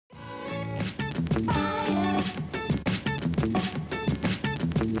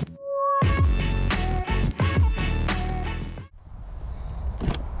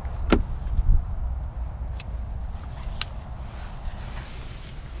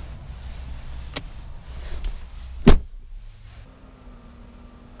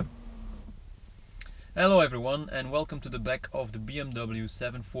Hello everyone and welcome to the back of the BMW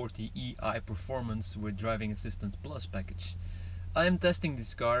 740e iPerformance with Driving Assistant Plus package. I am testing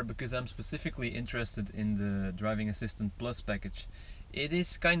this car because I'm specifically interested in the Driving Assistant Plus package. It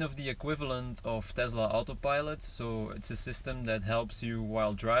is kind of the equivalent of Tesla Autopilot, so it's a system that helps you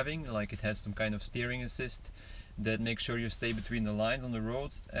while driving, like it has some kind of steering assist that makes sure you stay between the lines on the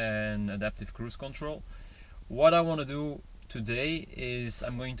road and adaptive cruise control. What I want to do today is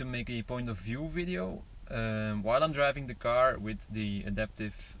I'm going to make a point of view video while I'm driving the car with the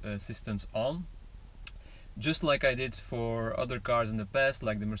adaptive systems on, just like I did for other cars in the past,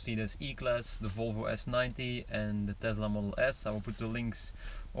 like the Mercedes E-Class, the Volvo S90 and the Tesla Model S. I will put the links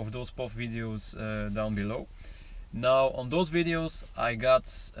of those POV videos down below. Now on those videos I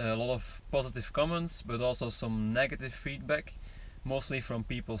got a lot of positive comments but also some negative feedback, mostly from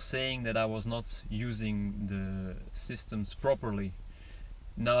people saying that I was not using the systems properly.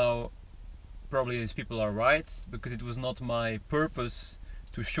 Now probably these people are right, because it was not my purpose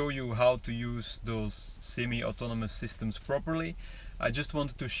to show you how to use those semi-autonomous systems properly. I just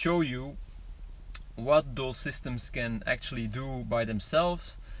wanted to show you what those systems can actually do by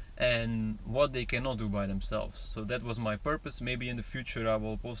themselves and what they cannot do by themselves. So that was my purpose. Maybe in the future I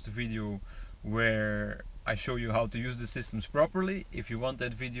will post a video where I show you how to use the systems properly. If you want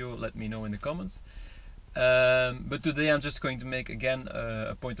that video, let me know in the comments. But today I'm just going to make again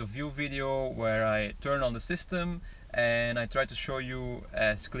a point of view video where I turn on the system and I try to show you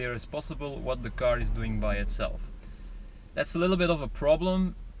as clear as possible what the car is doing by itself. That's a little bit of a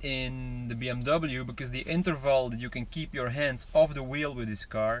problem in the BMW, because the interval that you can keep your hands off the wheel with this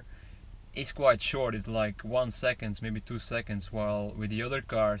car is quite short. It's like 1 second, maybe 2 seconds, while with the other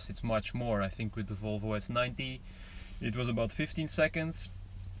cars it's much more. I think with the Volvo S90 it was about 15 seconds.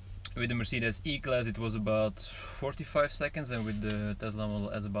 With the Mercedes E-Class it was about 45 seconds, and with the Tesla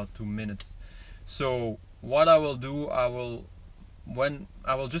Model S about 2 minutes. So what I will do, I will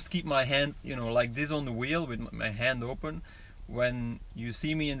just keep my hand, like this on the wheel with my hand open. When you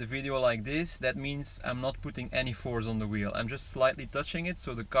see me in the video like this, that means I'm not putting any force on the wheel. I'm just slightly touching it,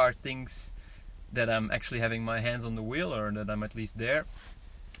 so the car thinks that I'm actually having my hands on the wheel, or that I'm at least there.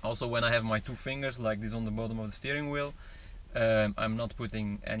 Also, when I have my 2 fingers like this on the bottom of the steering wheel, I'm not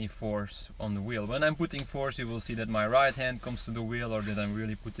putting any force on the wheel. When I'm putting force, you will see that my right hand comes to the wheel, or that I'm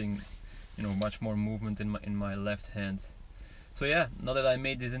really putting, much more movement in my left hand. So yeah, now that I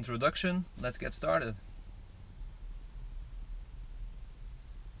made this introduction, let's get started.